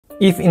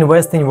If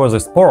investing was a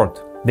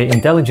sport, The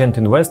Intelligent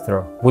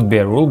Investor would be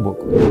a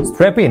rulebook.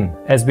 Strap in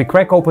as we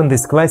crack open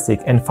this classic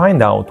and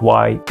find out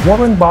why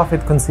Warren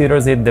Buffett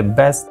considers it the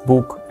best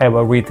book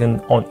ever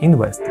written on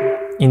investing.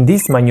 In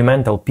this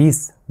monumental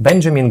piece,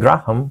 Benjamin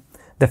Graham,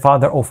 the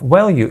father of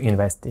value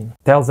investing,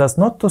 tells us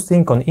not to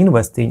think on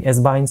investing as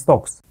buying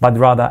stocks, but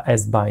rather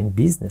as buying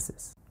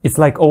businesses. It's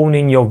like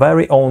owning your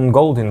very own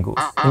golden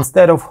goose,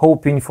 instead of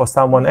hoping for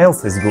someone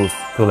else's goose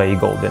to lay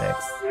golden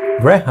eggs.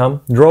 Graham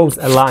draws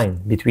a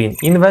line between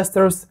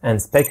investors and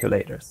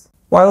speculators.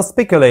 While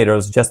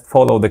speculators just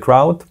follow the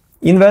crowd,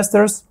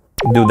 investors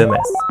do the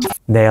math.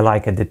 They are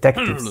like a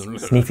detectives,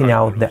 sniffing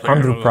out the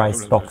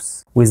underpriced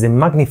stocks, with a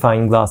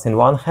magnifying glass in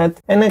one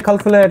hand and a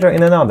calculator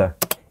in another.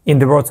 In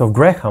the words of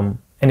Graham,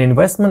 an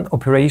investment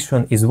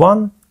operation is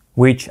one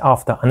which,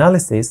 after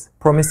analysis,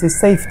 promises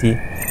safety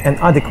and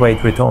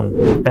adequate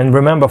return. And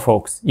remember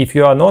folks, if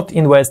you are not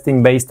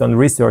investing based on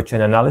research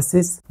and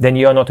analysis, then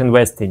you are not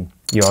investing,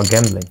 you are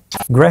gambling.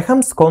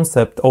 Graham's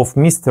concept of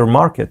Mr.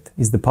 Market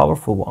is the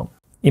powerful one.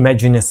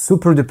 Imagine a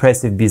super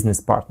depressive business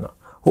partner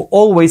who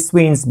always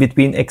swings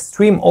between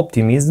extreme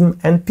optimism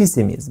and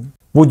pessimism.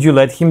 Would you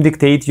let him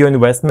dictate your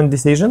investment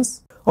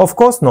decisions? Of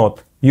course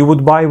not. You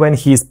would buy when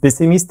he is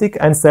pessimistic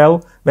and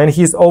sell when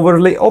he is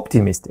overly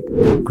optimistic.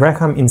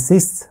 Graham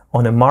insists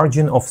on a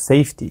margin of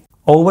safety,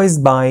 always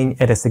buying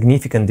at a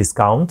significant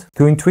discount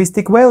to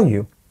intrinsic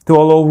value to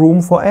allow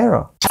room for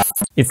error.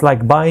 It's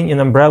like buying an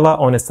umbrella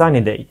on a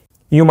sunny day.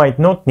 You might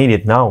not need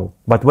it now,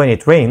 but when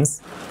it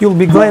rains, you'll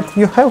be glad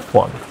you have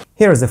one.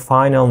 Here is a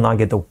final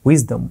nugget of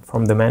wisdom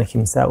from the man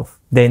himself.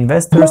 The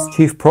investor's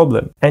chief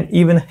problem, and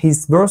even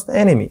his worst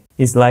enemy,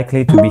 is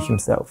likely to be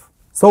himself.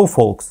 So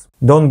folks,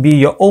 don't be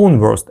your own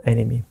worst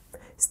enemy.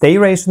 Stay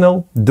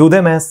rational, do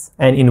the math,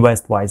 and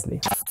invest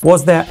wisely.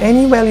 Was there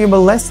any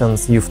valuable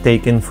lessons you've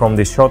taken from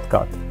this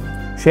shortcut?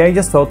 Share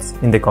your thoughts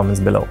in the comments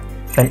below.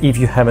 And if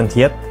you haven't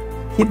yet,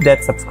 hit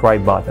that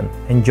subscribe button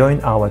and join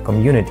our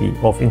community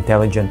of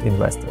intelligent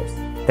investors.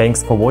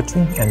 Thanks for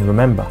watching, and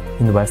remember,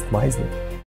 invest wisely.